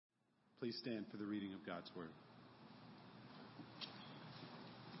Please stand for the reading of God's Word.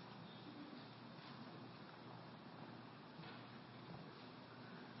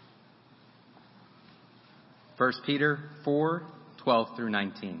 First Peter 4:12 through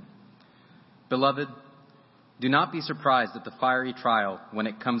 19. Beloved, do not be surprised at the fiery trial when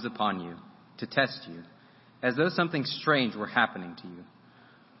it comes upon you to test you, as though something strange were happening to you.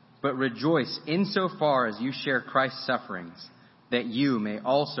 But rejoice insofar as you share Christ's sufferings, that you may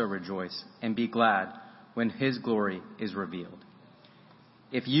also rejoice and be glad when his glory is revealed.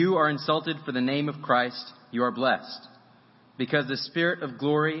 If you are insulted for the name of Christ, you are blessed, because the Spirit of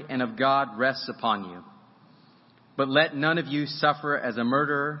glory and of God rests upon you. But let none of you suffer as a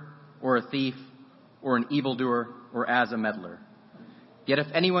murderer or a thief or an evildoer or as a meddler. Yet if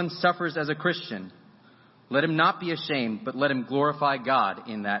anyone suffers as a Christian, let him not be ashamed, but let him glorify God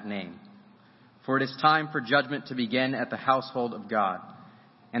in that name. For it is time for judgment to begin at the household of God.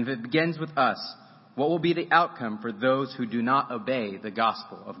 And if it begins with us, what will be the outcome for those who do not obey the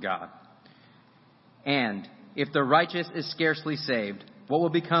gospel of God? And if the righteous is scarcely saved, what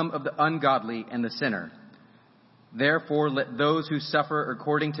will become of the ungodly and the sinner? Therefore, let those who suffer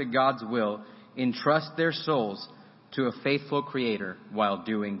according to God's will entrust their souls to a faithful Creator while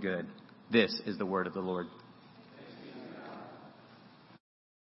doing good. This is the word of the Lord.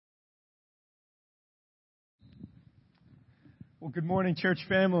 Well, good morning, church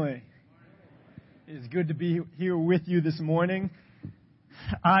family. It is good to be here with you this morning.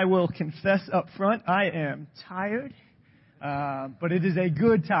 I will confess up front, I am tired, but it is a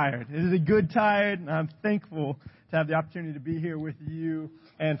good tired. It is a good tired, and I'm thankful to have the opportunity to be here with you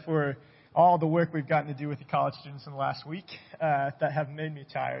and for all the work we've gotten to do with the college students in the last week that have made me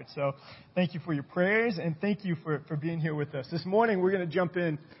tired. So thank you for your prayers, and thank you for being here with us. This morning, we're going to jump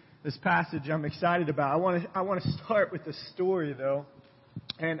in this passage I'm excited about. I want to start with a story, though.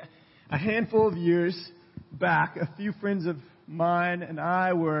 And a handful of years back, a few friends of mine and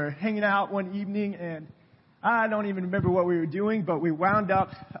I were hanging out one evening, and I don't even remember what we were doing, but we found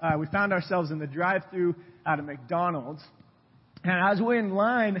ourselves in the drive-thru at a McDonald's. And as we're in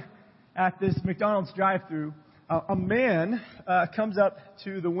line at this McDonald's drive-thru, a man comes up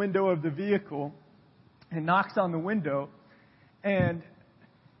to the window of the vehicle and knocks on the window, and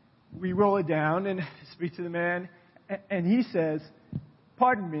we roll it down and speak to the man, and he says,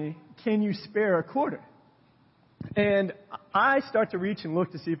 "Pardon me, can you spare a quarter?" And I start to reach and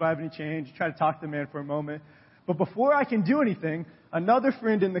look to see if I have any change, try to talk to the man for a moment. But before I can do anything, another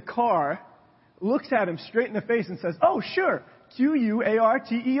friend in the car looks at him straight in the face and says, "Oh, sure,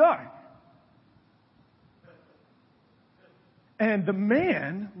 Quarter." And the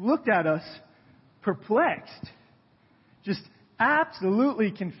man looked at us perplexed, just absolutely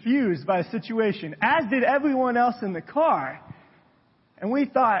confused by the situation, as did everyone else in the car. And we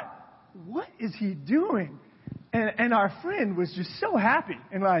thought, what is he doing? And our friend was just so happy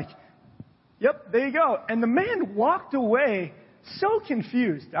and like, yep, there you go. And the man walked away so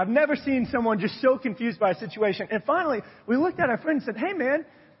confused. I've never seen someone just so confused by a situation. And finally, we looked at our friend and said, "Hey, man,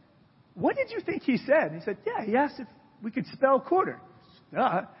 what did you think he said?" And he said, "Yeah, he asked if we could spell quarter."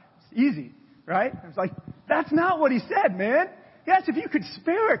 It's easy, right? I was like, "That's not what he said, man. He asked if you could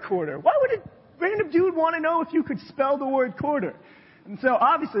spare a quarter. Why would a random dude want to know if you could spell the word quarter?" And so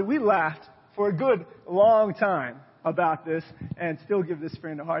obviously we laughed for a good long time about this and still give this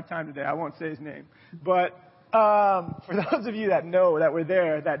friend a hard time today. I won't say his name. But for those of you that know that were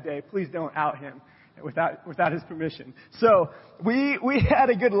there that day, please don't out him without his permission. So we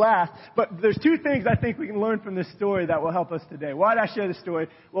had a good laugh, but there's two things I think we can learn from this story that will help us today. Why did I share this story?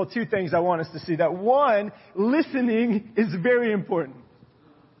 Well, two things I want us to see. That one, listening is very important.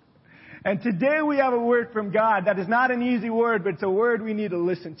 And today we have a word from God that is not an easy word, but it's a word we need to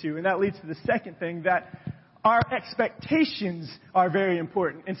listen to. And that leads to the second thing, that our expectations are very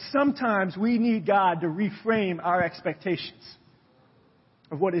important. And sometimes we need God to reframe our expectations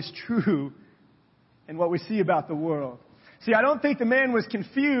of what is true and what we see about the world. See, I don't think the man was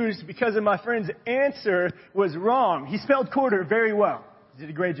confused because of my friend's answer was wrong. He spelled quarter very well. He did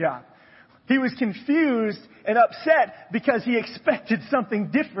a great job. He was confused and upset because he expected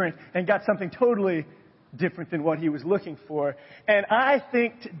something different and got something totally different than what he was looking for. And I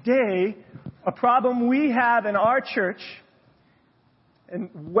think today, a problem we have in our church, in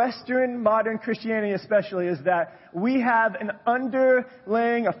Western modern Christianity especially, is that we have an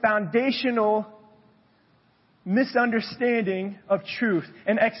underlying, a foundational misunderstanding of truth,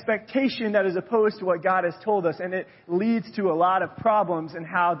 an expectation that is opposed to what God has told us, and it leads to a lot of problems in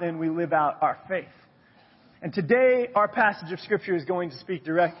how then we live out our faith. And today, our passage of Scripture is going to speak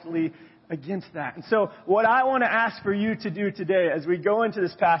directly against that. And so what I want to ask for you to do today as we go into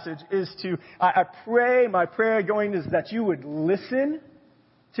this passage is I pray, my prayer going is that you would listen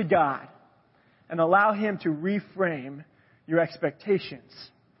to God and allow Him to reframe your expectations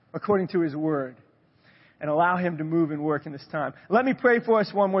according to His Word, and allow Him to move and work in this time. Let me pray for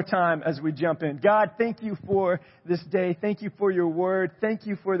us one more time as we jump in. God, thank you for this day. Thank you for your Word. Thank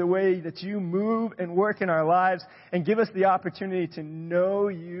you for the way that you move and work in our lives, and give us the opportunity to know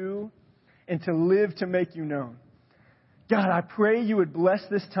you and to live to make you known. God, I pray you would bless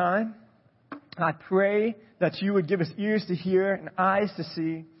this time. I pray that you would give us ears to hear and eyes to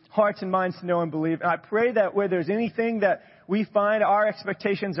see, hearts and minds to know and believe. And I pray that where there's anything that we find our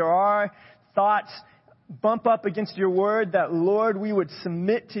expectations or our thoughts bump up against your word, that, Lord, we would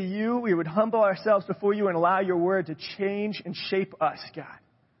submit to you, we would humble ourselves before you and allow your word to change and shape us, God.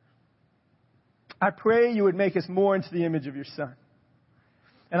 I pray you would make us more into the image of your Son.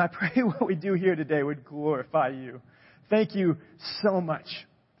 And I pray what we do here today would glorify you. Thank you so much.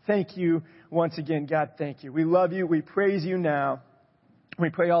 Thank you once again, God, thank you. We love you. We praise you now. We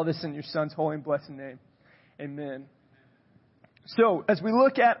pray all this in your Son's holy and blessed name. Amen. So, as we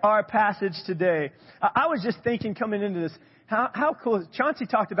look at our passage today, I was just thinking coming into this, how cool. Chauncey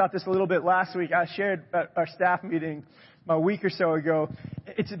talked about this a little bit last week. I shared at our staff meeting a week or so ago.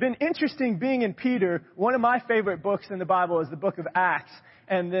 It's been interesting being in Peter. One of my favorite books in the Bible is the book of Acts,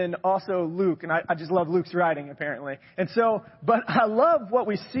 and then also Luke. And I just love Luke's writing, apparently. And so, but I love what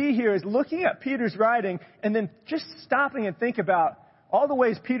we see here is looking at Peter's writing and then just stopping and think about all the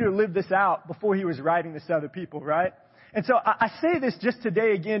ways Peter lived this out before he was writing this to other people, right? And so I say this just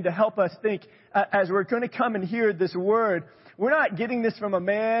today again to help us think as we're going to come and hear this word. We're not getting this from a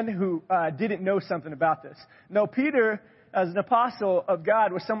man who didn't know something about this. No, Peter, as an apostle of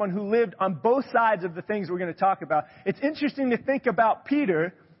God, was someone who lived on both sides of the things we're going to talk about. It's interesting to think about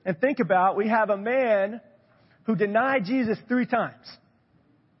Peter and think about we have a man who denied Jesus 3 times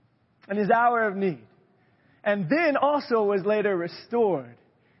in his hour of need, and then also was later restored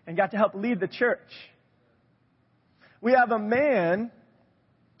and got to help lead the church. We have a man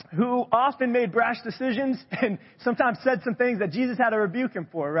who often made brash decisions and sometimes said some things that Jesus had to rebuke him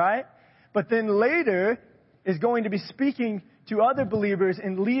for, right? But then later is going to be speaking to other believers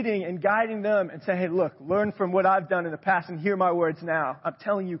and leading and guiding them and say, hey, look, learn from what I've done in the past and hear my words now. I'm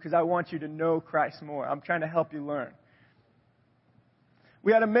telling you because I want you to know Christ more. I'm trying to help you learn.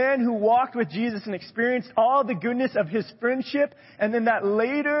 We had a man who walked with Jesus and experienced all the goodness of his friendship, and then that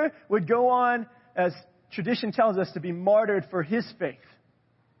later would go on, as tradition tells us, to be martyred for his faith.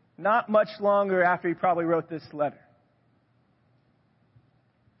 Not much longer after he probably wrote this letter.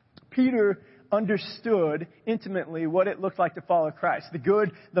 Peter understood intimately what it looked like to follow Christ. The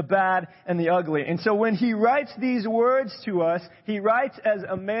good, the bad, and the ugly. And so when he writes these words to us, he writes as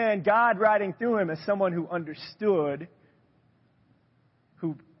a man, God writing through him as someone who understood,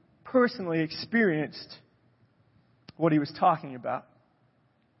 who personally experienced what he was talking about.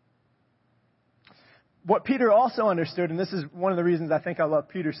 What Peter also understood, and this is one of the reasons I think I love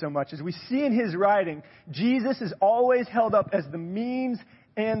Peter so much, is we see in his writing, Jesus is always held up as the means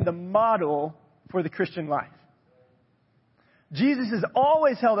and the model for the Christian life. Jesus is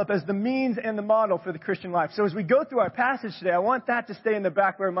always held up as the means and the model for the Christian life. So as we go through our passage today, I want that to stay in the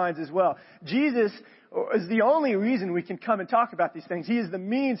back of our minds as well. Jesus is the only reason we can come and talk about these things. He is the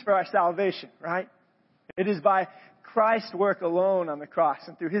means for our salvation, right? It is by Christ's work alone on the cross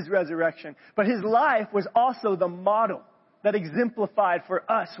and through his resurrection. But his life was also the model that exemplified for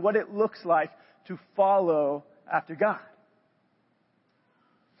us what it looks like to follow after God.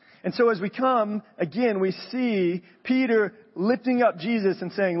 And so as we come, again, we see Peter lifting up Jesus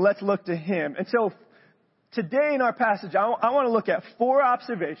and saying, let's look to him. And so today in our passage, I want to look at 4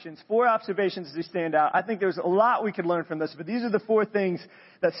 observations as they stand out. I think there's a lot we could learn from this, but these are the 4 things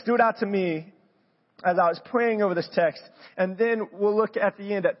that stood out to me as I was praying over this text. And then we'll look at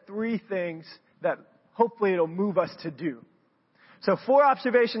the end at 3 things that hopefully it'll move us to do. So 4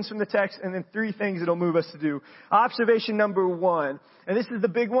 observations from the text and then 3 things it'll move us to do. Observation number 1. And this is the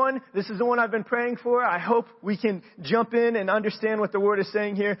big one. This is the one I've been praying for. I hope we can jump in and understand what the word is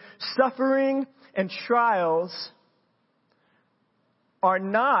saying here. Suffering and trials are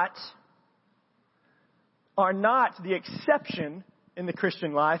not the exception in the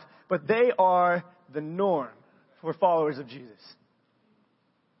Christian life, but they are the norm for followers of Jesus.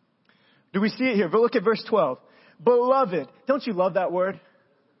 Do we see it here? Look at verse 12. Beloved. Don't you love that word?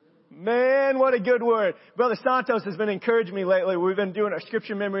 Man, what a good word. Brother Santos has been encouraging me lately. We've been doing our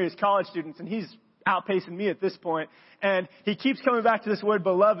scripture memory as college students, and he's outpacing me at this point. And he keeps coming back to this word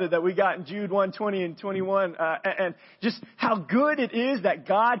beloved that we got in Jude 1:20 and 21, and just how good it is that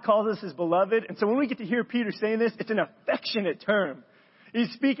God calls us his beloved. And so when we get to hear Peter saying this, it's an affectionate term.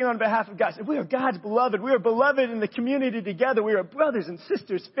 He's speaking on behalf of God. We are God's beloved. We are beloved in the community together. We are brothers and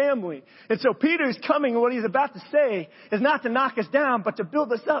sisters, family. And so Peter's coming, and what he's about to say is not to knock us down, but to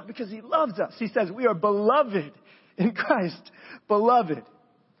build us up because he loves us. He says we are beloved in Christ. Beloved.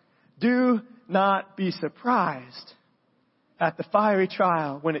 Do not be surprised at the fiery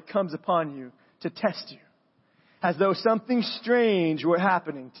trial when it comes upon you to test you, as though something strange were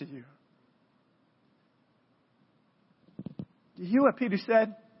happening to you. Do you hear what Peter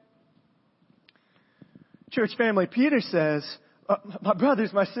said? Church family, Peter says, my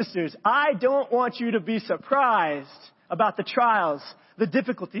brothers, my sisters, I don't want you to be surprised about the trials, the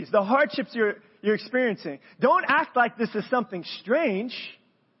difficulties, the hardships you're experiencing. Don't act like this is something strange.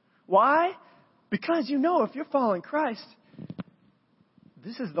 Why? Because you know if you're following Christ,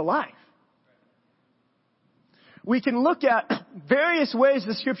 this is the life. We can look at various ways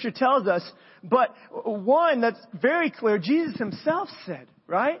the scripture tells us, but one that's very clear, Jesus himself said,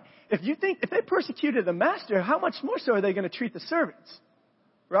 right? If they persecuted the master, how much more so are they going to treat the servants?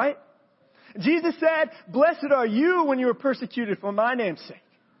 Right? Jesus said, blessed are you when you are persecuted for my name's sake.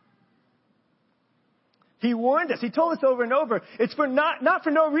 He warned us. He told us over and over. It's for not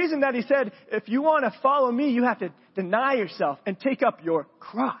for no reason that he said, if you want to follow me, you have to deny yourself and take up your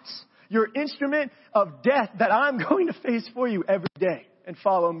cross, your instrument of death that I'm going to face for you every day, and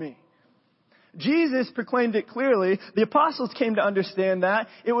follow me. Jesus proclaimed it clearly. The apostles came to understand that.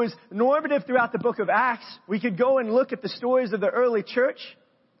 It was normative throughout the book of Acts. We could go and look at the stories of the early church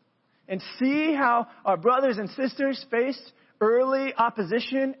and see how our brothers and sisters faced early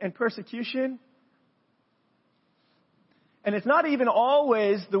opposition and persecution. And it's not even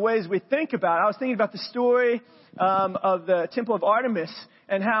always the ways we think about it. I was thinking about the story of the Temple of Artemis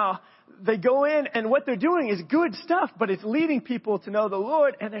and how they go in and what they're doing is good stuff, but it's leading people to know the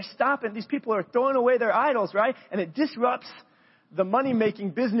Lord, and they're stopping. These people are throwing away their idols, right? And it disrupts the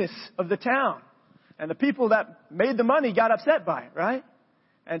money-making business of the town. And the people that made the money got upset by it, right?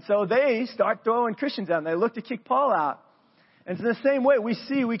 And so they start throwing Christians out, and they look to kick Paul out. And it's in the same way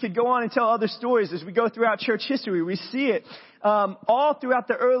we could go on and tell other stories as we go throughout church history. We see it all throughout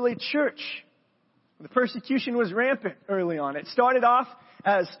the early church. The persecution was rampant early on. It started off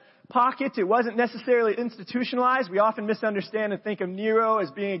as pockets. It wasn't necessarily institutionalized. We often misunderstand and think of Nero as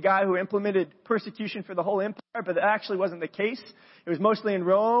being a guy who implemented persecution for the whole empire, but that actually wasn't the case. It was mostly in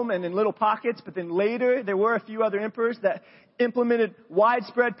Rome and in little pockets, but then later there were a few other emperors that implemented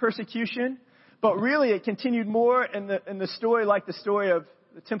widespread persecution. But really, it continued more in the story, like the story of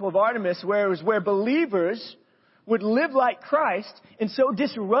the Temple of Artemis, where it was where believers would live like Christ and so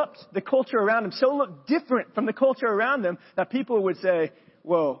disrupt the culture around them, so look different from the culture around them that people would say,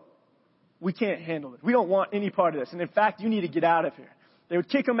 whoa, we can't handle it. We don't want any part of this. And in fact, you need to get out of here. They would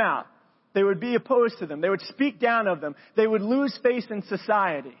kick them out. They would be opposed to them. They would speak down of them. They would lose face in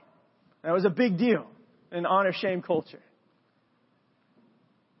society. That was a big deal in honor-shame culture.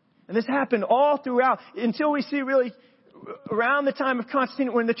 And this happened all throughout until we see really around the time of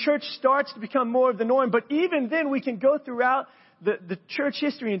Constantine when the church starts to become more of the norm. But even then we can go throughout the church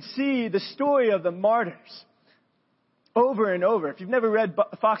history and see the story of the martyrs over and over. If you've never read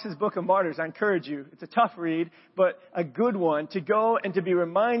Fox's Book of Martyrs, I encourage you. It's a tough read, but a good one to go and to be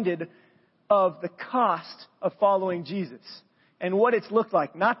reminded of the cost of following Jesus. And what it's looked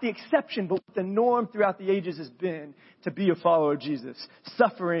like. Not the exception, but what the norm throughout the ages has been to be a follower of Jesus.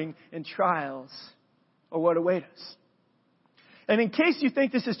 Suffering and trials are what await us. And in case you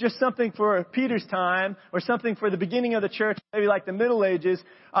think this is just something for Peter's time or something for the beginning of the church, maybe like the Middle Ages,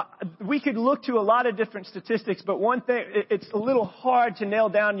 we could look to a lot of different statistics, but one thing, it's a little hard to nail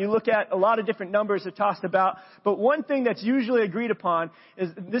down. You look at a lot of different numbers are tossed about, but one thing that's usually agreed upon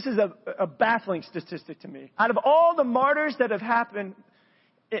is this is a baffling statistic to me. Out of all the martyrs that have happened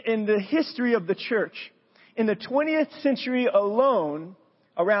in the history of the church, in the 20th century alone,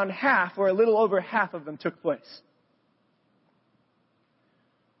 around half or a little over half of them took place.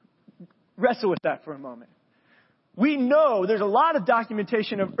 Wrestle with that for a moment. We know there's a lot of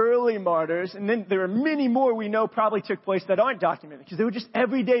documentation of early martyrs, and then there are many more we know probably took place that aren't documented because they were just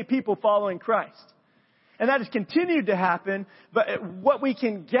everyday people following Christ. And that has continued to happen, but what we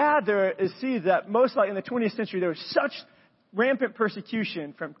can gather is see that most likely in the 20th century there was such rampant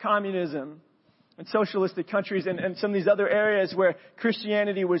persecution from communism and socialistic countries and some of these other areas where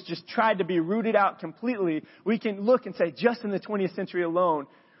Christianity was just tried to be rooted out completely. We can look and say just in the 20th century alone,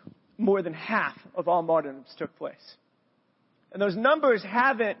 more than half of all martyrdoms took place. And those numbers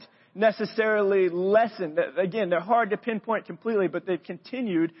haven't necessarily lessened. Again, they're hard to pinpoint completely, but they've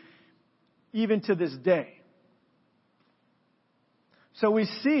continued even to this day. So we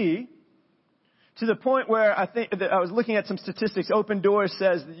see, to the point where I think that I was looking at some statistics. Open Doors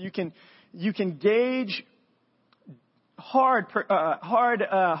says that you can gauge hardship.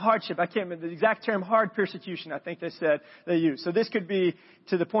 I can't remember the exact term. Hard persecution, I think they use. So this could be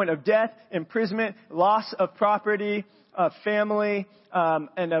to the point of death, imprisonment, loss of property, of family,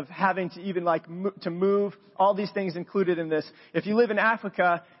 and of having to even to move. All these things included in this. If you live in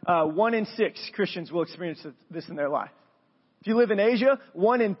Africa, 1 in 6 Christians will experience this in their life. If you live in Asia,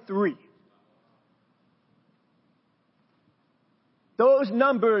 1 in 3. Those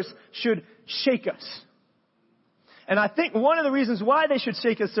numbers should shake us. And I think one of the reasons why they should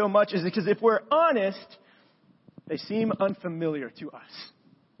shake us so much is because if we're honest, they seem unfamiliar to us.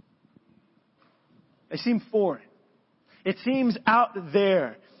 They seem foreign. It seems out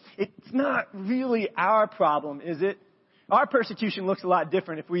there. It's not really our problem, is it? Our persecution looks a lot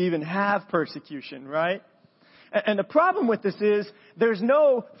different if we even have persecution, right? And the problem with this is there's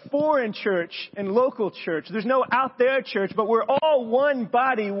no foreign church and local church. There's no out there church, but we're all one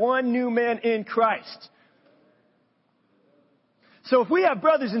body, one new man in Christ. So if we have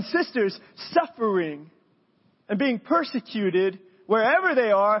brothers and sisters suffering and being persecuted wherever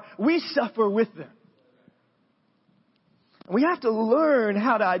they are, we suffer with them. And we have to learn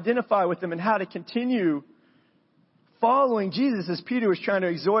how to identify with them and how to continue following Jesus as Peter was trying to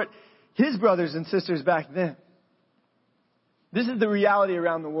exhort his brothers and sisters back then. This is the reality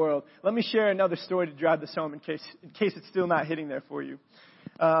around the world. Let me share another story to drive this home in case it's still not hitting there for you.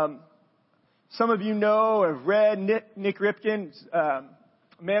 Some of you know or have read Nick Ripken, a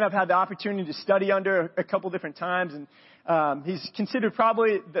man I've had the opportunity to study under a couple different times. And he's considered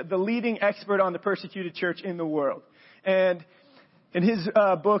probably the leading expert on the persecuted church in the world. And in his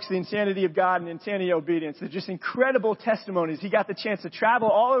books, The Insanity of God and Insanity of Obedience, they're just incredible testimonies. He got the chance to travel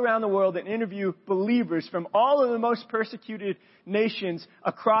all around the world and interview believers from all of the most persecuted nations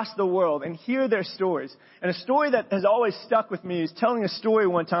across the world and hear their stories. And a story that has always stuck with me is telling a story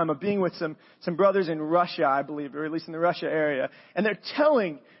one time of being with some brothers in Russia, I believe, or at least in the Russia area. And they're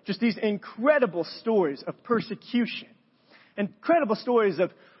telling just these incredible stories of persecution. Incredible stories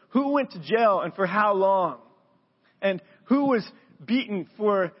of who went to jail and for how long. And who was beaten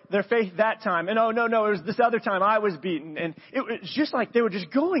for their faith that time. And no, it was this other time I was beaten. And it was just like they were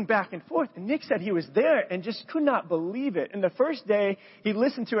just going back and forth. And Nick said he was there and just could not believe it. And the first day he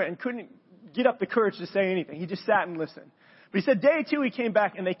listened to it and couldn't get up the courage to say anything. He just sat and listened. But he said day 2 he came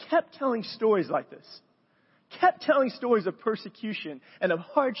back and they kept telling stories like this. Kept telling stories of persecution and of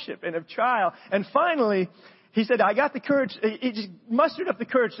hardship and of trial. And finally, he said, I got the courage. He just mustered up the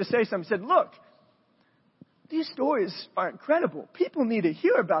courage to say something. He said, look, these stories are incredible. People need to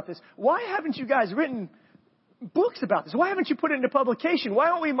hear about this. Why haven't you guys written books about this? Why haven't you put it into publication? Why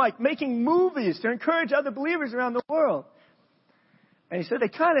aren't we making movies to encourage other believers around the world? And he said they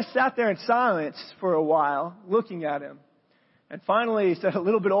kind of sat there in silence for a while, looking at him. And finally, he said a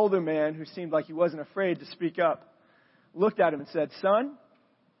little bit older man who seemed like he wasn't afraid to speak up, looked at him and said, son,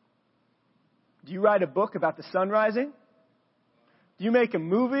 do you write a book about the sun rising? Do you make a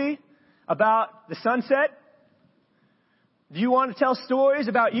movie about the sunset? Do you want to tell stories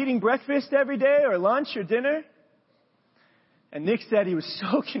about eating breakfast every day or lunch or dinner? And Nick said he was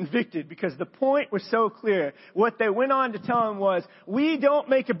so convicted because the point was so clear. What they went on to tell him was, we don't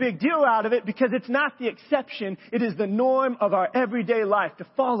make a big deal out of it because it's not the exception. It is the norm of our everyday life. To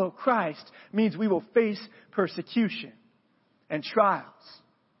follow Christ means we will face persecution and trials.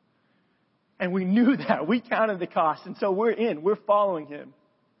 And we knew that. We counted the cost. And so we're in. We're following him.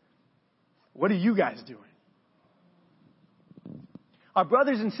 What are you guys doing? Our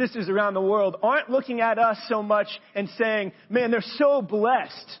brothers and sisters around the world aren't looking at us so much and saying, man, they're so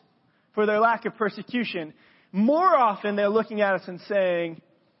blessed for their lack of persecution. More often they're looking at us and saying,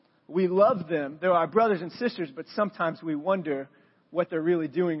 we love them. They're our brothers and sisters, but sometimes we wonder what they're really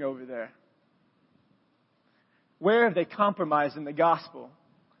doing over there. Where have they compromised in the gospel?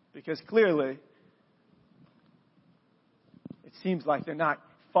 Because clearly, it seems like they're not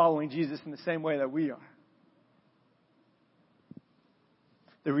following Jesus in the same way that we are.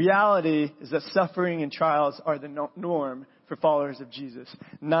 The reality is that suffering and trials are the norm for followers of Jesus,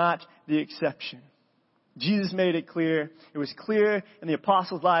 not the exception. Jesus made it clear. It was clear in the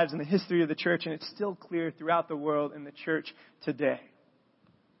apostles' lives and the history of the church, and it's still clear throughout the world in the church today.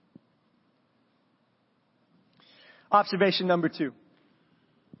 Observation number 2.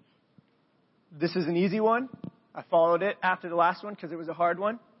 This is an easy one. I followed it after the last one because it was a hard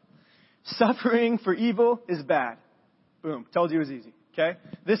one. Suffering for evil is bad. Boom. Told you it was easy. Okay?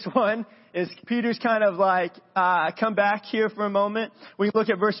 This one is Peter's kind of like, come back here for a moment. We look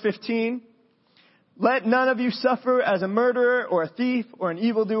at verse 15. Let none of you suffer as a murderer or a thief or an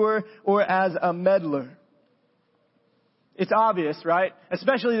evildoer or as a meddler. It's obvious, right?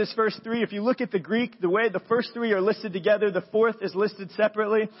 Especially this first three. If you look at the Greek, the way the first three are listed together, the fourth is listed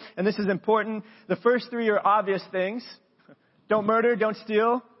separately. And this is important. The first three are obvious things. Don't murder, don't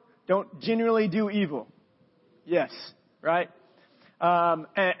steal, don't genuinely do evil. Yes, right?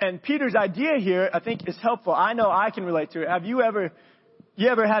 And Peter's idea here, I think, is helpful. I know I can relate to it. Have you ever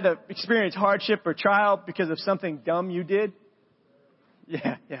had to experience hardship or trial because of something dumb you did?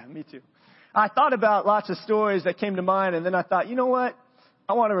 Yeah, me too. I thought about lots of stories that came to mind, and then I thought, you know what?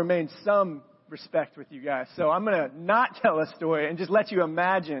 I want to remain some respect with you guys. So I'm going to not tell a story and just let you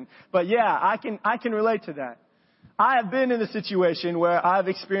imagine. But yeah, I can relate to that. I have been in a situation where I've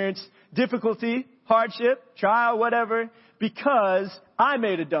experienced difficulty, hardship, trial, whatever, because I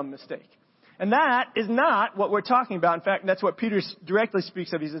made a dumb mistake. And that is not what we're talking about. In fact, that's what Peter directly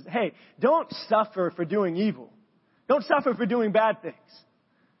speaks of. He says, hey, don't suffer for doing evil. Don't suffer for doing bad things.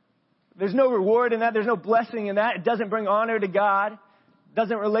 There's no reward in that. There's no blessing in that. It doesn't bring honor to God. It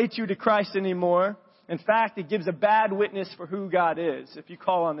doesn't relate you to Christ anymore. In fact, it gives a bad witness for who God is if you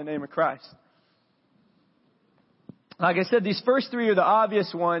call on the name of Christ. Like I said, these first three are the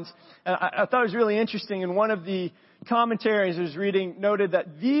obvious ones. And I thought it was really interesting. In one of the commentaries I was reading noted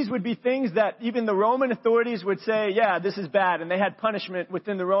that these would be things that even the Roman authorities would say, yeah, this is bad. And they had punishment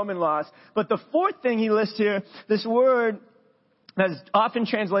within the Roman laws. But the fourth thing he lists here, this word that is often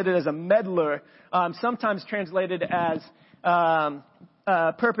translated as a meddler, sometimes translated as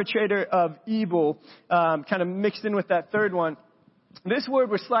perpetrator of evil, kind of mixed in with that third one. This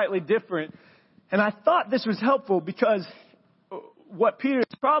word was slightly different. And I thought this was helpful because what Peter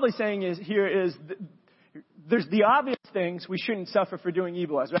is probably saying is there's the obvious things we shouldn't suffer for doing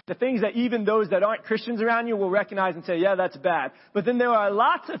evil as, right? The things that even those that aren't Christians around you will recognize and say, yeah, that's bad. But then there are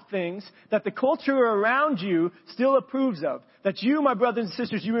lots of things that the culture around you still approves of. That you, my brothers and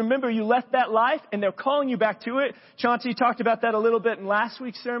sisters, you remember you left that life and they're calling you back to it. Chauncey talked about that a little bit in last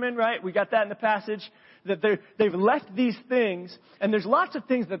week's sermon, right? We got that in the passage. That they've left these things, and there's lots of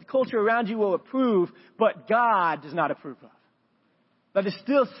things that the culture around you will approve, but God does not approve of. That is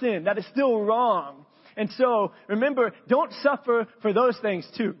still sin. That is still wrong. And so, remember, don't suffer for those things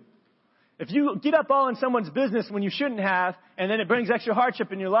too. If you get up all in someone's business when you shouldn't have, and then it brings extra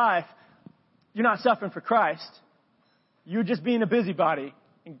hardship in your life, you're not suffering for Christ. You're just being a busybody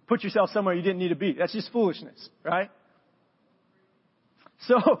and put yourself somewhere you didn't need to be. That's just foolishness, right?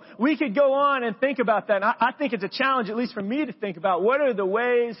 So we could go on and think about that. And I think it's a challenge, at least for me, to think about what are the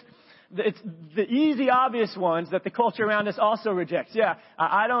ways, it's the easy, obvious ones that the culture around us also rejects. Yeah,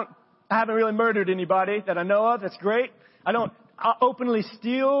 I haven't really murdered anybody that I know of. That's great. I don't openly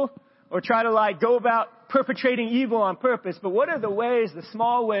steal or try to go about perpetrating evil on purpose. But what are the ways, the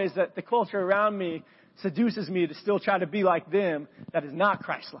small ways that the culture around me seduces me to still try to be like them that is not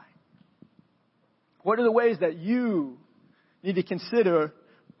Christ-like? What are the ways that you need to consider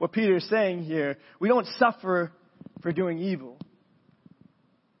what Peter is saying here? We don't suffer for doing evil.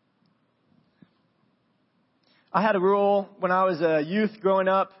 I had a rule when I was a youth growing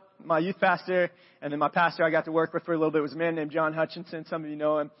up. My youth pastor, and then my pastor I got to work with for a little bit was a man named John Hutchinson. Some of you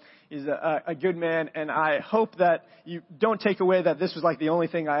know him. He's a good man, and I hope that you don't take away that this was the only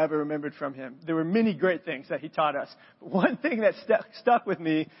thing I ever remembered from him. There were many great things that he taught us. But one thing that stuck with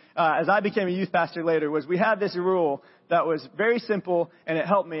me as I became a youth pastor later was we had this rule that was very simple, and it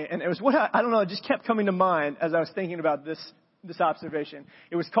helped me. And it was what I don't know, it just kept coming to mind as I was thinking about this observation.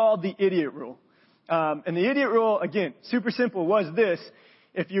 It was called the idiot rule. And the idiot rule, again, super simple, was this.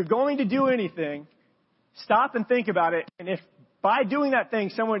 If you're going to do anything, stop and think about it. And if by doing that thing,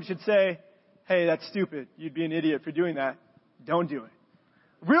 someone should say, hey, that's stupid. You'd be an idiot for doing that. Don't do it.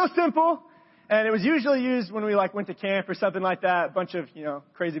 Real simple. And it was usually used when we went to camp or something like that. A bunch of,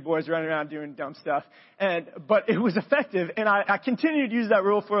 crazy boys running around doing dumb stuff. But it was effective. And I continued to use that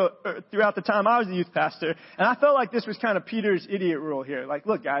rule throughout the time I was a youth pastor. And I felt like this was kind of Peter's idiot rule here.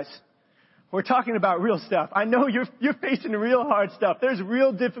 Look, guys. We're talking about real stuff. I know you're facing real hard stuff. There's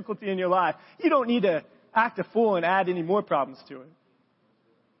real difficulty in your life. You don't need to act a fool and add any more problems to it.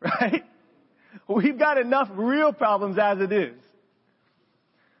 Right? We've got enough real problems as it is.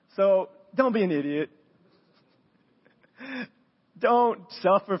 So don't be an idiot. Don't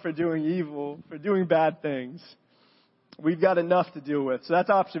suffer for doing evil, for doing bad things. We've got enough to deal with. So that's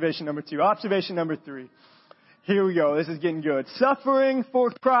observation number 2. Observation number 3. Here we go. This is getting good. Suffering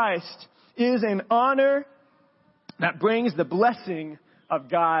for Christ is an honor that brings the blessing of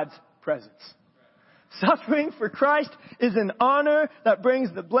God's presence. Suffering for Christ is an honor that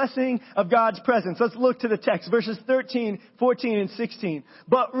brings the blessing of God's presence. Let's look to the text, verses 13, 14, and 16.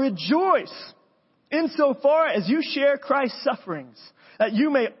 But rejoice insofar as you share Christ's sufferings, that you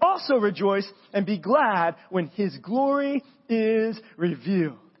may also rejoice and be glad when His glory is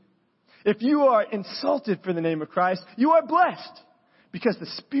revealed. If you are insulted for the name of Christ, you are blessed, because the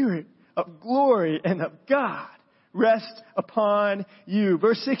Spirit of glory and of God rest upon you.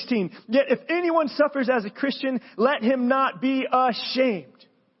 Verse 16, yet if anyone suffers as a Christian, let him not be ashamed,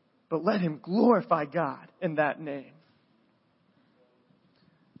 but let him glorify God in that name.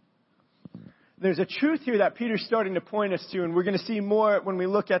 There's a truth here that Peter's starting to point us to, and we're going to see more when we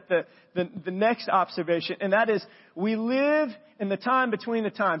look at the next observation, and that is, we live in the time between the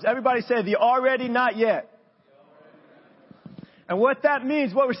times. Everybody say the already, not yet. And what that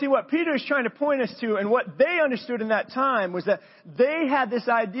means, what Peter is trying to point us to, and what they understood in that time, was that they had this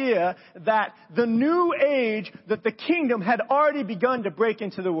idea that the new age, that the kingdom had already begun to break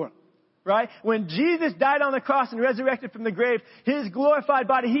into the world. Right? When Jesus died on the cross and resurrected from the grave, His glorified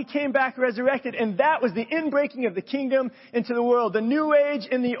body, He came back resurrected, and that was the inbreaking of the kingdom into the world. The new age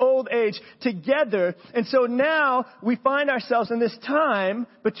and the old age together. And so now we find ourselves in this time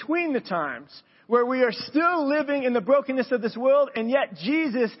between the times, where we are still living in the brokenness of this world, and yet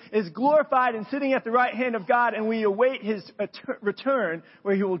Jesus is glorified and sitting at the right hand of God, and we await His return,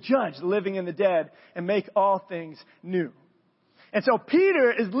 where He will judge the living and the dead and make all things new. And so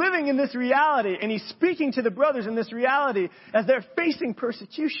Peter is living in this reality, and he's speaking to the brothers in this reality as they're facing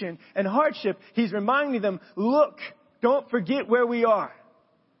persecution and hardship. He's reminding them, look, don't forget where we are.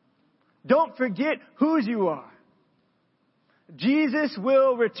 Don't forget whose you are. Jesus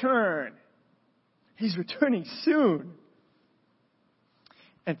will return. He's returning soon.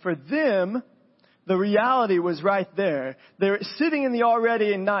 And for them, the reality was right there. They're sitting in the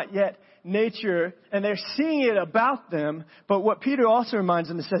already and not yet nature, and they're seeing it about them. But what Peter also reminds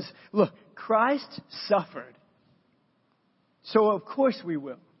them, is says, look, Christ suffered. So of course we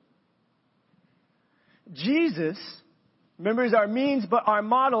will. Jesus, remember, is our means, but our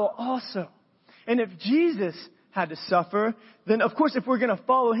model also. And if Jesus had to suffer, then of course if we're going to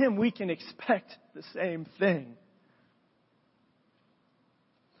follow Him, we can expect the same thing.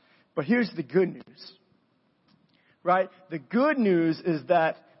 But here's the good news, right? The good news is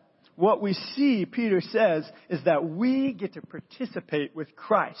that what we see, Peter says, is that we get to participate with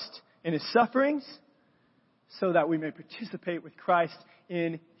Christ in His sufferings so that we may participate with Christ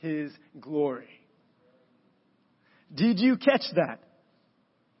in His glory. Did you catch that?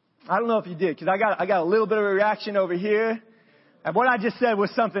 I don't know if you did, because I got a little bit of a reaction over here. And what I just said was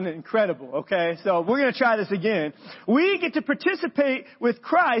something incredible, okay? So we're going to try this again. We get to participate with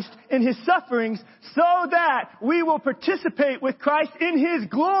Christ in His sufferings so that we will participate with Christ in His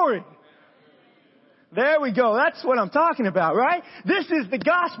glory. There we go. That's what I'm talking about, right? This is the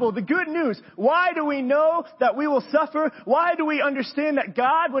gospel, the good news. Why do we know that we will suffer? Why do we understand that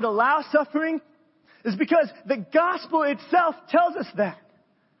God would allow suffering? It's because the gospel itself tells us that.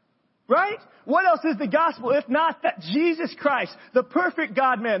 Right? What else is the gospel if not that Jesus Christ, the perfect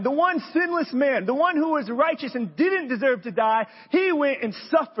God-man, the one sinless man, the one who was righteous and didn't deserve to die, He went and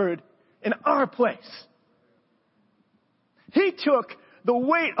suffered in our place. He took the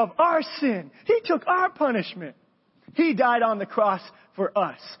weight of our sin. He took our punishment. He died on the cross for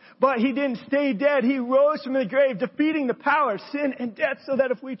us. But He didn't stay dead. He rose from the grave, defeating the power of sin and death, so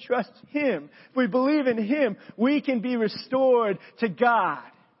that if we trust Him, if we believe in Him, we can be restored to God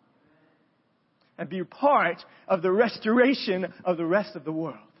and be part of the restoration of the rest of the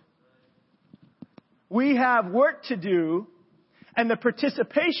world. We have work to do, and the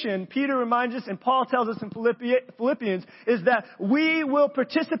participation, Peter reminds us and Paul tells us in Philippians, is that we will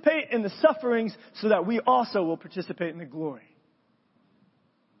participate in the sufferings so that we also will participate in the glory.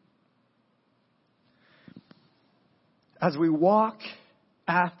 As we walk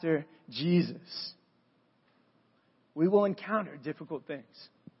after Jesus, we will encounter difficult things.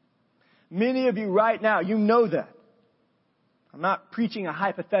 Many of you right now, you know that. I'm not preaching a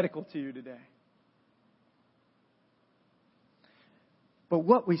hypothetical to you today. But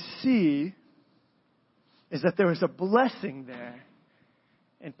what we see is that there is a blessing there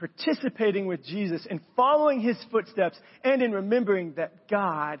in participating with Jesus, in following His footsteps, and in remembering that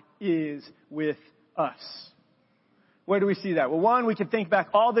God is with us. Where do we see that? Well, one, we can think back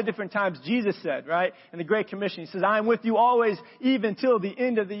all the different times Jesus said, right? In the Great Commission, He says, I am with you always, even till the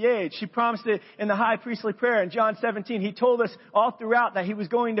end of the age. He promised it in the high priestly prayer in John 17. He told us all throughout that He was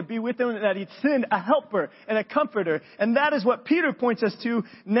going to be with them and that He'd send a helper and a comforter. And that is what Peter points us to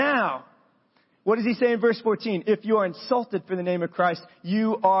now. What does he say in verse 14? If you are insulted for the name of Christ,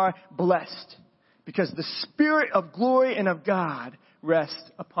 you are blessed. because the Spirit of glory and of God rests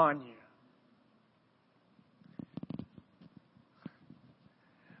upon you.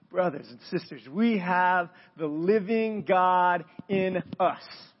 Brothers and sisters, we have the living God in us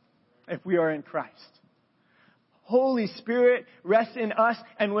if we are in Christ. Holy Spirit rests in us,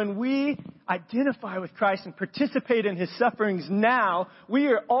 and when we identify with Christ and participate in His sufferings now, we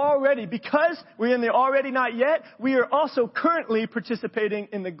are already, because we're in the already not yet, we are also currently participating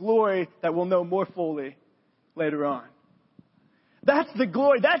in the glory that we'll know more fully later on. That's the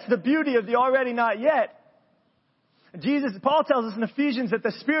glory, that's the beauty of the already not yet. Paul tells us in Ephesians that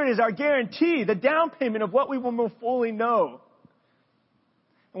the Spirit is our guarantee, the down payment of what we will more fully know.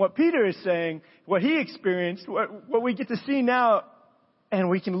 And what Peter is saying, what he experienced, what we get to see now, and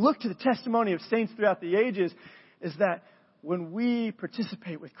we can look to the testimony of saints throughout the ages, is that when we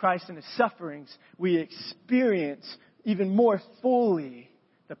participate with Christ in His sufferings, we experience even more fully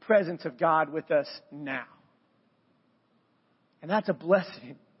the presence of God with us now. And that's a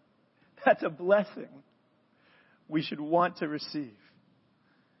blessing. That's a blessing we should want to receive.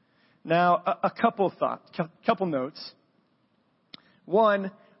 Now, a couple thoughts, couple notes.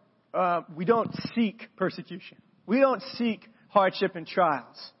 One, we don't seek persecution. We don't seek hardship and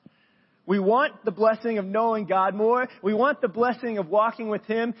trials. We want the blessing of knowing God more. We want the blessing of walking with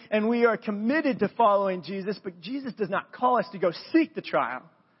Him, and we are committed to following Jesus, but Jesus does not call us to go seek the trial.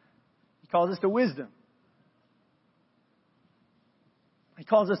 He calls us to wisdom. He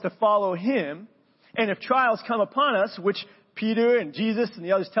calls us to follow Him. And if trials come upon us, which Peter and Jesus and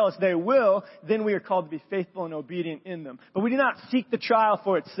the others tell us they will, then we are called to be faithful and obedient in them. But we do not seek the trial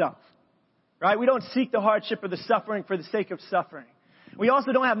for itself. Right? We don't seek the hardship or the suffering for the sake of suffering. We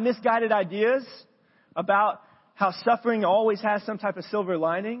also don't have misguided ideas about how suffering always has some type of silver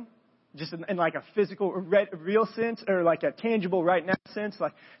lining, just in like a physical, real sense, or like a tangible right now sense.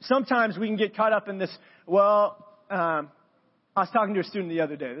 Like sometimes we can get caught up in this, I was talking to a student the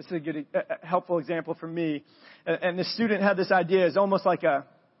other day. This is a good, helpful example for me. And the student had this idea. It's almost like a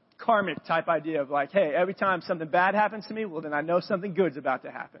karmic type idea of like, hey, every time something bad happens to me, well, then I know something good's about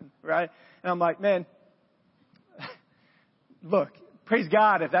to happen, right? And I'm like, man, look, praise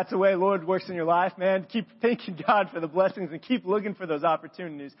God if that's the way the Lord works in your life, man. Keep thanking God for the blessings and keep looking for those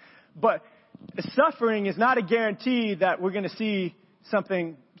opportunities. But suffering is not a guarantee that we're going to see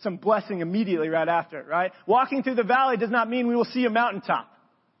some blessing immediately right after, right? Walking through the valley does not mean we will see a mountaintop.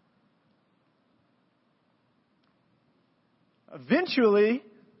 Eventually,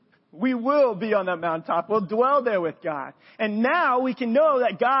 we will be on that mountaintop. We'll dwell there with God. And now we can know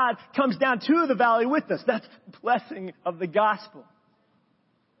that God comes down to the valley with us. That's the blessing of the gospel.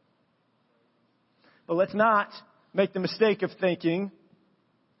 But let's not make the mistake of thinking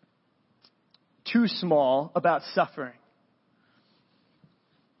too small about suffering.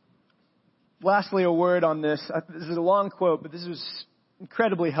 Lastly, a word on this. This is a long quote, but this was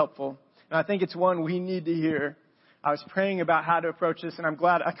incredibly helpful. And I think it's one we need to hear. I was praying about how to approach this, and I'm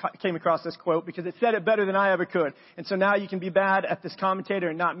glad I came across this quote because it said it better than I ever could. And so now you can be bad at this commentator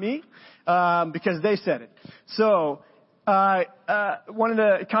and not me, because they said it. So, one of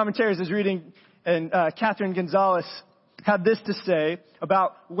the commentators is reading, and Catherine Gonzalez had this to say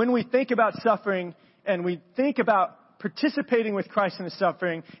about when we think about suffering and we think about participating with Christ in His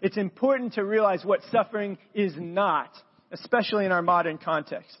suffering, it's important to realize what suffering is not, especially in our modern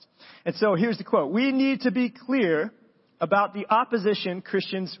context. And so here's the quote. We need to be clear about the opposition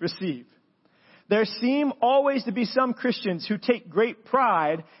Christians receive. There seem always to be some Christians who take great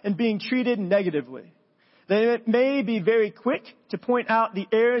pride in being treated negatively. They may be very quick to point out the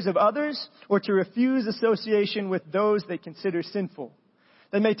errors of others or to refuse association with those they consider sinful.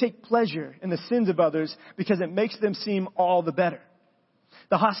 They may take pleasure in the sins of others because it makes them seem all the better.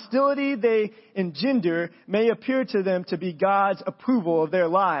 The hostility they engender may appear to them to be God's approval of their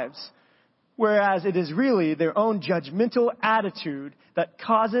lives, whereas it is really their own judgmental attitude that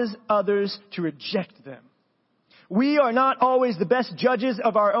causes others to reject them. We are not always the best judges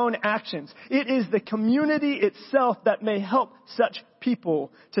of our own actions. It is the community itself that may help such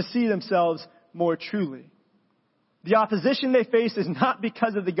people to see themselves more truly. The opposition they face is not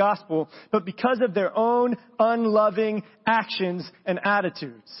because of the gospel, but because of their own unloving actions and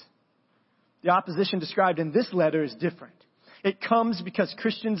attitudes. The opposition described in this letter is different. It comes because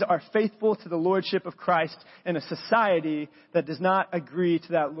Christians are faithful to the lordship of Christ in a society that does not agree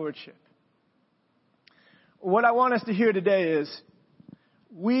to that lordship. What I want us to hear today is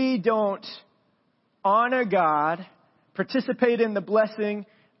we don't honor God, participate in the blessing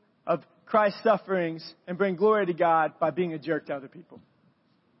of Christ's sufferings, and bring glory to God by being a jerk to other people.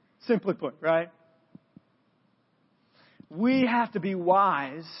 Simply put, right? We have to be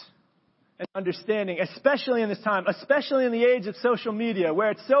wise and understanding, especially in this time, especially in the age of social media,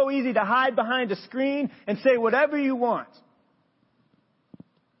 where it's so easy to hide behind a screen and say whatever you want.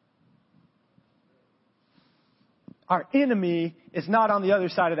 Our enemy is not on the other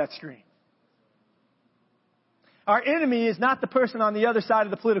side of that screen. Our enemy is not the person on the other side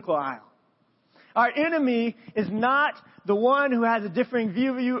of the political aisle. Our enemy is not the one who has a differing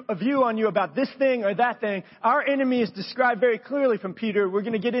view on you about this thing or that thing. Our enemy is described very clearly from Peter. We're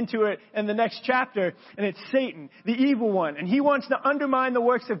going to get into it in the next chapter. And it's Satan, the evil one. And he wants to undermine the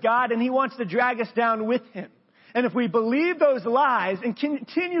works of God, and he wants to drag us down with him. And if we believe those lies and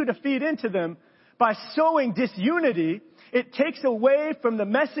continue to feed into them by sowing disunity, it takes away from the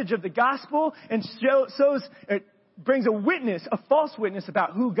message of the gospel and brings a witness, a false witness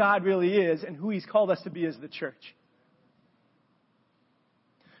about who God really is and who he's called us to be as the church.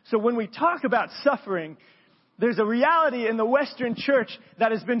 So when we talk about suffering, there's a reality in the Western church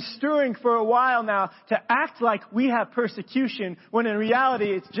that has been stirring for a while now to act like we have persecution when in reality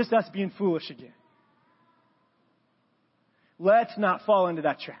it's just us being foolish again. Let's not fall into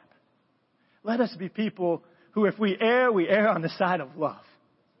that trap. Let us be people who, if we err on the side of love.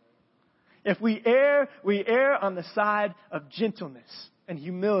 If we err on the side of gentleness and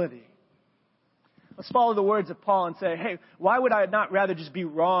humility. Let's follow the words of Paul and say, hey, why would I not rather just be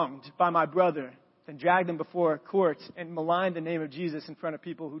wronged by my brother than drag them before courts and malign the name of Jesus in front of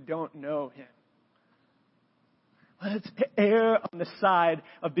people who don't know him? Let's err on the side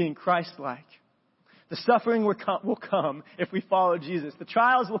of being Christ-like. The suffering will come if we follow Jesus. The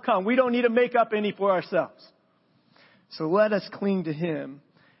trials will come. We don't need to make up any for ourselves. So let us cling to him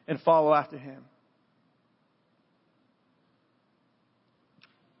and follow after him.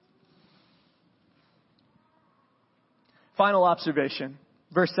 Final observation,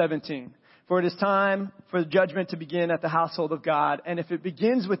 verse 17. For it is time for the judgment to begin at the household of God. And if it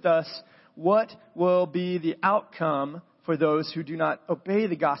begins with us, what will be the outcome for those who do not obey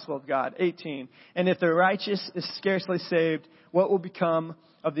the gospel of God? 18. And if the righteous is scarcely saved, what will become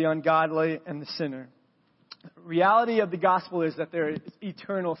of the ungodly and the sinner? Reality of the gospel is that there is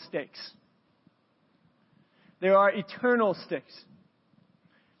eternal stakes. There are eternal stakes.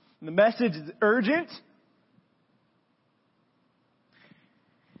 And the message is urgent.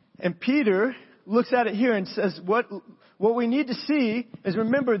 And Peter looks at it here and says, what we need to see is,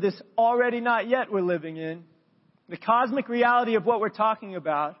 remember this already not yet we're living in. The cosmic reality of what we're talking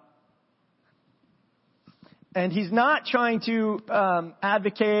about. And he's not trying to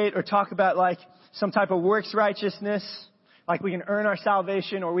advocate or talk about like some type of works righteousness, like we can earn our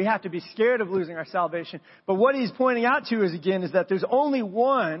salvation or we have to be scared of losing our salvation. But what he's pointing out to us again is that there's only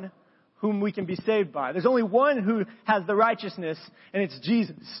one whom we can be saved by. There's only one who has the righteousness, and it's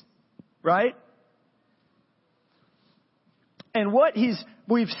Jesus. Right? And what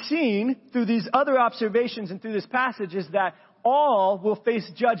we've seen through these other observations and through this passage is that all will face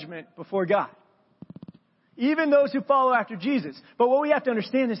judgment before God. Even those who follow after Jesus. But what we have to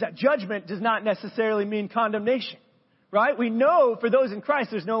understand is that judgment does not necessarily mean condemnation. Right? We know for those in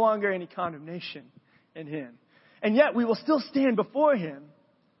Christ there's no longer any condemnation in him. And yet we will still stand before him.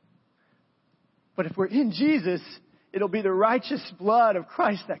 But if we're in Jesus, it'll be the righteous blood of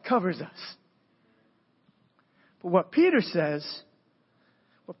Christ that covers us. But what Peter says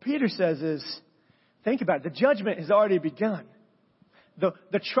is, think about it, the judgment has already begun.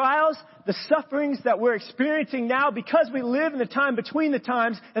 The trials, the sufferings that we're experiencing now because we live in the time between the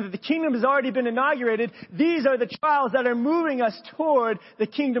times and that the kingdom has already been inaugurated, these are the trials that are moving us toward the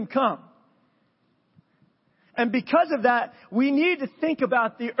kingdom come. And because of that, we need to think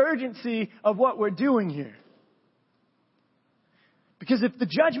about the urgency of what we're doing here. Because if the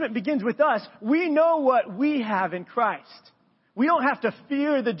judgment begins with us, we know what we have in Christ. We don't have to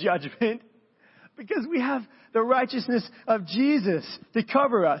fear the judgment because we have the righteousness of Jesus to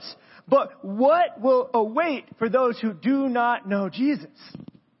cover us. But what will await for those who do not know Jesus?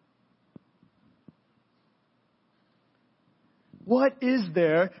 What is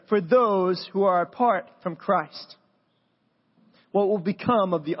there for those who are apart from Christ? What will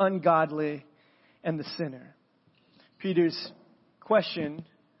become of the ungodly and the sinner? Peter's question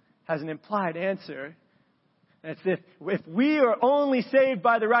has an implied answer. And it's if we are only saved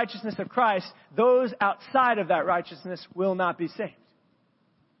by the righteousness of Christ, those outside of that righteousness will not be saved.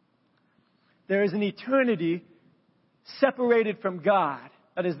 There is an eternity separated from God.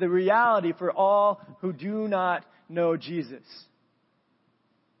 That is the reality for all who do not know Jesus.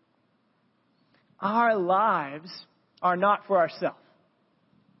 Our lives are not for ourselves.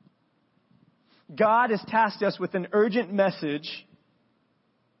 God has tasked us with an urgent message.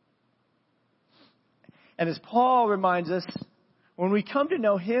 And as Paul reminds us, When we come to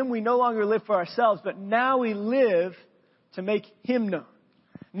know Him, we no longer live for ourselves, but now we live to make Him known.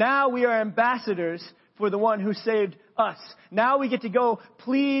 Now we are ambassadors for the one who saved us. Now we get to go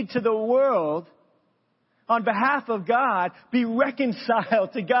plead to the world on behalf of God, be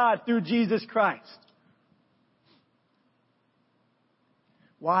reconciled to God through Jesus Christ.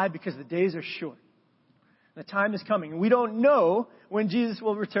 Why? Because the days are short. The time is coming. We don't know when Jesus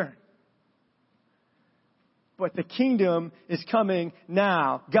will return. But the kingdom is coming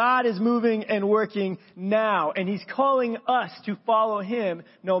now. God is moving and working now. And He's calling us to follow Him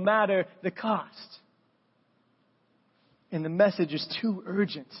no matter the cost. And the message is too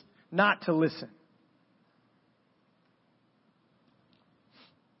urgent not to listen.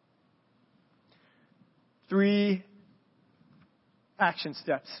 Three action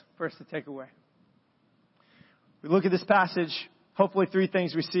steps for us to take away. We look at this passage, hopefully three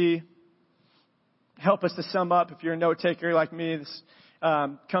things we see help us to sum up. If you're a note taker like me, this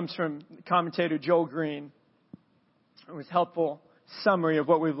comes from commentator Joel Green. It was a helpful summary of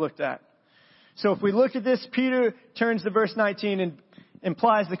what we've looked at. So if we look at this, Peter turns to verse 19 and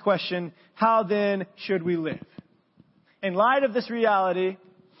implies the question, how then should we live? In light of this reality,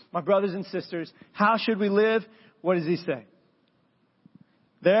 my brothers and sisters, how should we live? What does he say?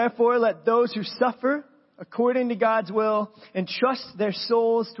 Therefore, let those who suffer according to God's will entrust their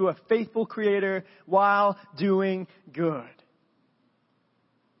souls to a faithful Creator while doing good.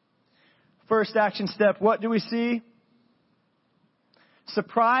 First action step, what do we see?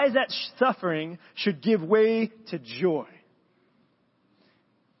 Surprise at suffering should give way to joy.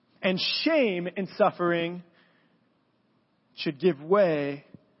 And shame in suffering should give way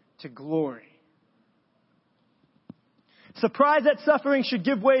to glory. Surprise at suffering should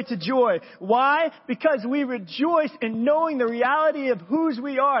give way to joy. Why? Because we rejoice in knowing the reality of whose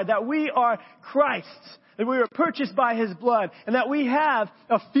we are, that we are Christ's, that we were purchased by His blood, and that we have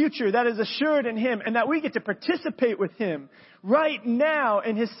a future that is assured in Him, and that we get to participate with Him right now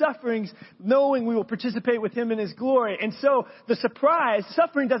in His sufferings, knowing we will participate with Him in His glory. And so the surprise,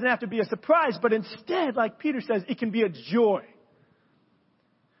 suffering doesn't have to be a surprise, but instead, like Peter says, it can be a joy.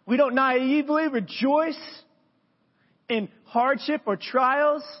 We don't naively rejoice in hardship or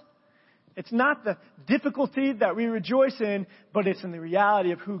trials. It's not the difficulty that we rejoice in, but it's in the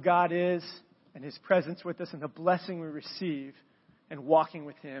reality of who God is and His presence with us and the blessing we receive in walking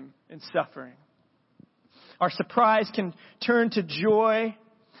with Him in suffering. Our surprise can turn to joy,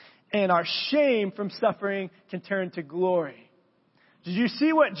 and our shame from suffering can turn to glory. Did you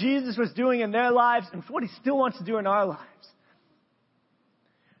see what Jesus was doing in their lives and what He still wants to do in our lives?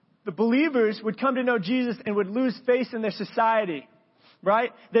 The believers would come to know Jesus and would lose face in their society,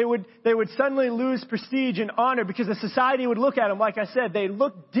 right? They would suddenly lose prestige and honor because the society would look at them. Like I said, they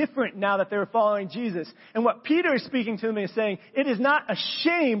look different now that they were following Jesus. And what Peter is speaking to them is saying, it is not a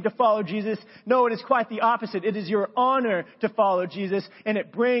shame to follow Jesus. No, it is quite the opposite. It is your honor to follow Jesus, and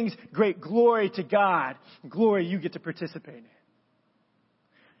it brings great glory to God. Glory you get to participate in.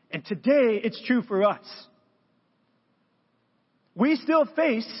 And today, it's true for us. We still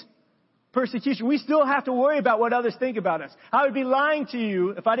face persecution. We still have to worry about what others think about us. I would be lying to you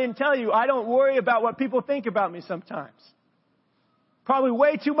if I didn't tell you I don't worry about what people think about me sometimes. Probably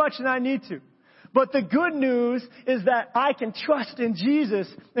way too much than I need to. But the good news is that I can trust in Jesus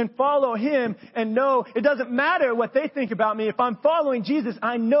and follow Him and know it doesn't matter what they think about me. If I'm following Jesus,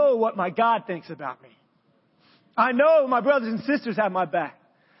 I know what my God thinks about me. I know my brothers and sisters have my back.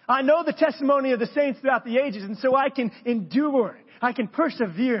 I know the testimony of the saints throughout the ages, and so I can endure. I can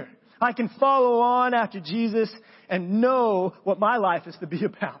persevere. I can follow on after Jesus and know what my life is to be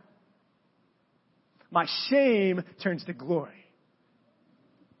about. My shame turns to glory.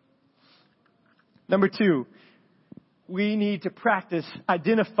 Number 2, we need to practice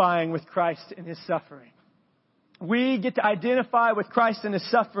identifying with Christ in His suffering. We get to identify with Christ in His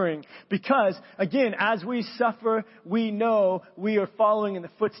suffering because, again, as we suffer, we know we are following in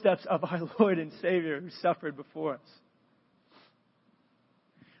the footsteps of our Lord and Savior who suffered before us.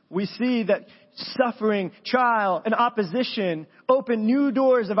 We see that suffering, trial, and opposition open new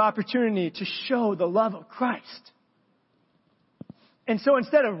doors of opportunity to show the love of Christ. And so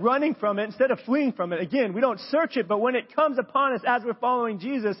instead of running from it, instead of fleeing from it, again, we don't search it, but when it comes upon us as we're following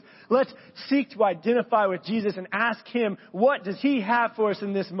Jesus, let's seek to identify with Jesus and ask Him, what does He have for us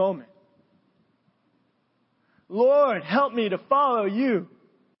in this moment? Lord, help me to follow You.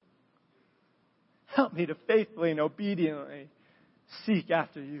 Help me to faithfully and obediently seek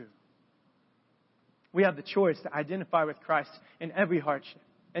after You. We have the choice to identify with Christ in every hardship,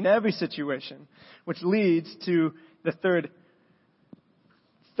 in every situation, which leads to the third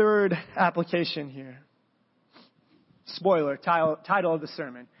application here. Spoiler, title of the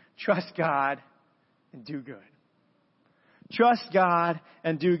sermon, Trust God and Do Good. Trust God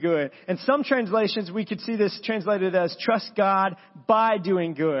and do good. In some translations, we could see this translated as trust God by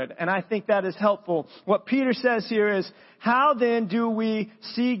doing good. And I think that is helpful. What Peter says here is, how then do we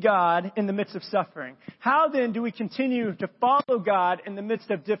see God in the midst of suffering? How then do we continue to follow God in the midst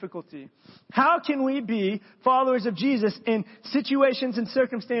of difficulty? How can we be followers of Jesus in situations and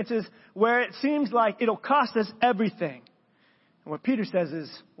circumstances where it seems like it'll cost us everything? And what Peter says is,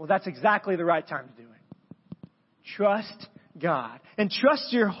 well, that's exactly the right time to do it. Trust God. And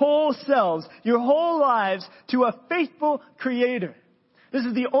trust your whole selves, your whole lives to a faithful Creator. This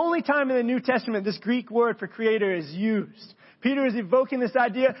is the only time in the New Testament this Greek word for Creator is used. Peter is evoking this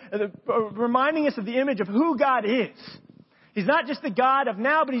idea, reminding us of the image of who God is. He's not just the God of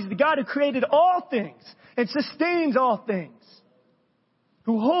now, but He's the God who created all things and sustains all things,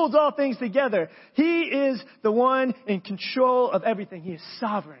 who holds all things together. He is the one in control of everything. He is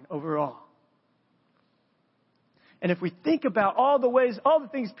sovereign over all. And if we think about all the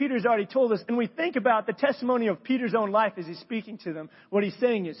things Peter's already told us, and we think about the testimony of Peter's own life as he's speaking to them, what he's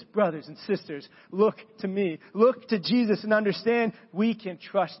saying is, brothers and sisters, look to me. Look to Jesus and understand we can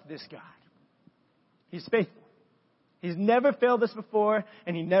trust this God. He's faithful. He's never failed us before,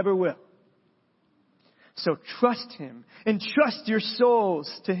 and He never will. So trust Him and trust your souls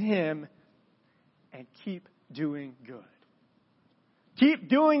to Him and keep doing good. Keep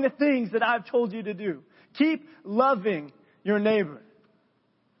doing the things that I've told you to do. Keep loving your neighbor.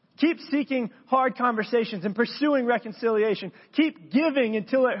 Keep seeking hard conversations and pursuing reconciliation. Keep giving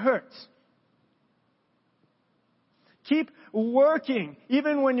until it hurts. Keep working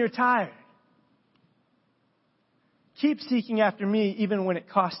even when you're tired. Keep seeking after me even when it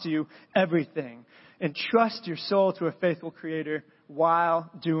costs you everything. And trust your soul to a faithful Creator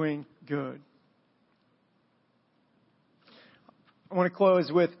while doing good. I want to close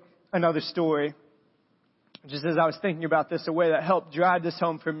with another story. Just as I was thinking about this, a way that helped drive this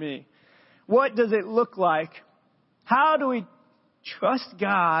home for me. What does it look like? How do we trust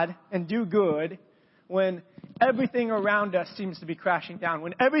God and do good when everything around us seems to be crashing down?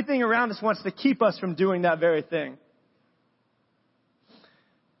 When everything around us wants to keep us from doing that very thing?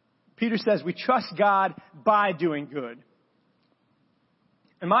 Peter says we trust God by doing good.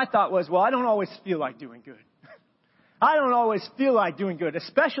 And my thought was, well, I don't always feel like doing good. I don't always feel like doing good,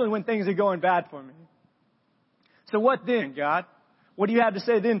 especially when things are going bad for me. So what then, God? What do you have to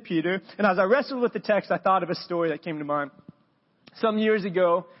say then, Peter? And as I wrestled with the text, I thought of a story that came to mind. Some years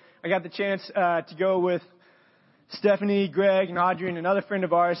ago, I got the chance to go with Stephanie, Greg, and Audrey, and another friend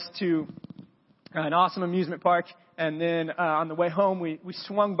of ours to an awesome amusement park. And then on the way home, we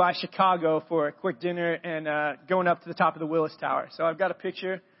swung by Chicago for a quick dinner and going up to the top of the Willis Tower. So I've got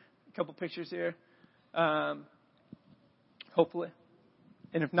a couple pictures here, hopefully.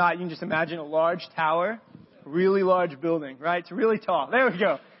 And if not, you can just imagine a large tower. Really large building, right? It's really tall. There we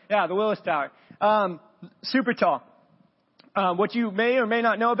go. Yeah, the Willis Tower. Super tall. What you may or may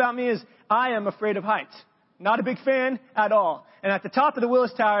not know about me is I am afraid of heights. Not a big fan at all. And at the top of the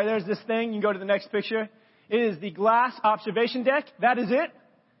Willis Tower, there's this thing. You can go to the next picture. It is the glass observation deck. That is it.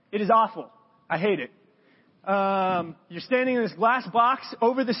 It is awful. I hate it. You're standing in this glass box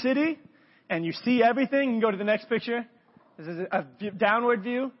over the city, and you see everything. You can go to the next picture. This is a downward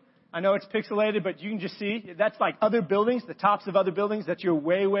view. I know it's pixelated, but you can just see. That's like other buildings, the tops of other buildings that you're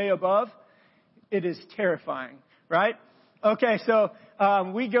way, way above. It is terrifying, right? Okay, so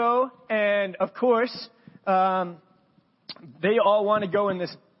we go, and of course, they all want to go in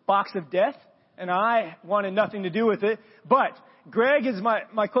this box of death, and I wanted nothing to do with it. But Greg is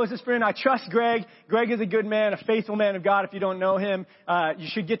my closest friend. I trust Greg. Greg is a good man, a faithful man of God. If you don't know him, you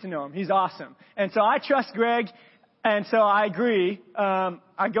should get to know him. He's awesome. And so I trust Greg. And so I agree.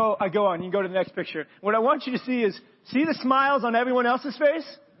 I go on. You can go to the next picture. What I want you to see is, see the smiles on everyone else's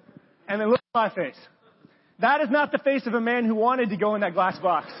face? And then look at my face. That is not the face of a man who wanted to go in that glass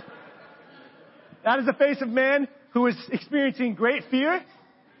box. That is the face of a man who is experiencing great fear.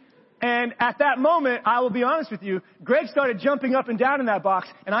 And at that moment, I will be honest with you, Greg started jumping up and down in that box,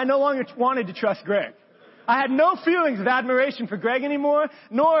 and I no longer wanted to trust Greg. I had no feelings of admiration for Greg anymore,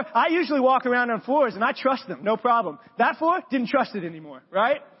 nor I usually walk around on floors and I trust them, no problem. That floor, didn't trust it anymore,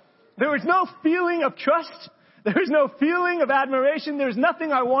 right? There was no feeling of trust. There was no feeling of admiration. There was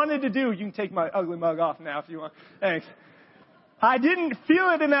nothing I wanted to do. You can take my ugly mug off now if you want. Thanks. I didn't feel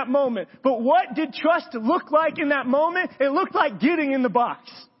it in that moment. But what did trust look like in that moment? It looked like getting in the box.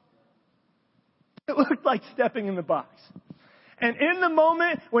 It looked like stepping in the box. And in the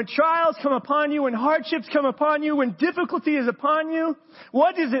moment when trials come upon you, when hardships come upon you, when difficulty is upon you,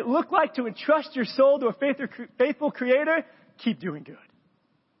 what does it look like to entrust your soul to a faithful Creator? Keep doing good.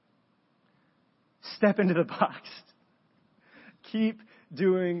 Step into the box. Keep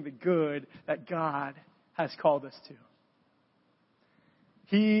doing the good that God has called us to.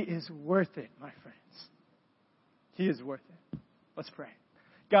 He is worth it, my friends. He is worth it. Let's pray.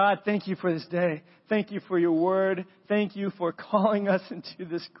 God, thank you for this day. Thank you for your word. Thank you for calling us into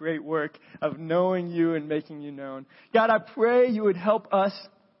this great work of knowing you and making you known. God, I pray you would help us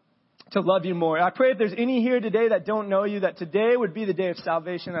to love you more. I pray if there's any here today that don't know you, that today would be the day of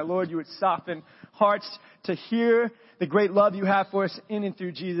salvation, that, Lord, you would soften hearts to hear the great love you have for us in and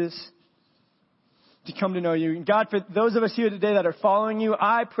through Jesus, to come to know you. And God, for those of us here today that are following you,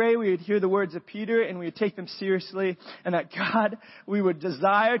 I pray we would hear the words of Peter and we would take them seriously, and that, God, we would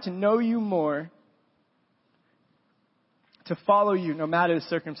desire to know you more, to follow you no matter the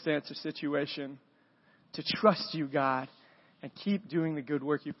circumstance or situation, to trust you, God, and keep doing the good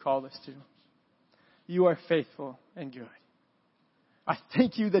work you've called us to. You are faithful and good. I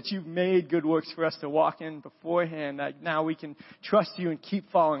thank you that you've made good works for us to walk in beforehand, that now we can trust you and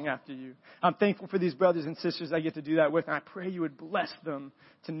keep following after you. I'm thankful for these brothers and sisters I get to do that with, and I pray you would bless them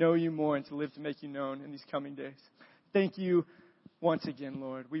to know you more and to live to make you known in these coming days. Thank you once again,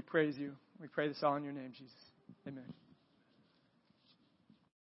 Lord. We praise you. We pray this all in your name, Jesus. Amen.